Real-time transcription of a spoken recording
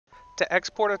To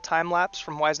export a time-lapse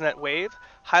from Wisenet Wave,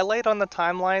 highlight on the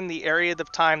timeline the area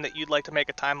of time that you'd like to make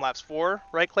a time-lapse for,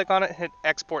 right-click on it and hit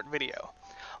Export Video.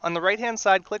 On the right-hand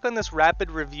side, click on this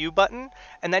Rapid Review button,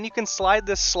 and then you can slide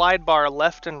this slide bar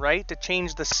left and right to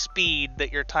change the speed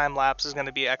that your time-lapse is going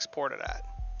to be exported at.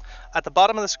 At the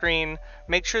bottom of the screen,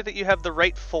 make sure that you have the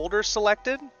right folder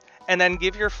selected, and then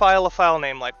give your file a file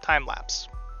name like Timelapse.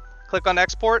 Click on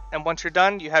Export, and once you're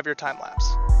done, you have your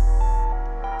time-lapse.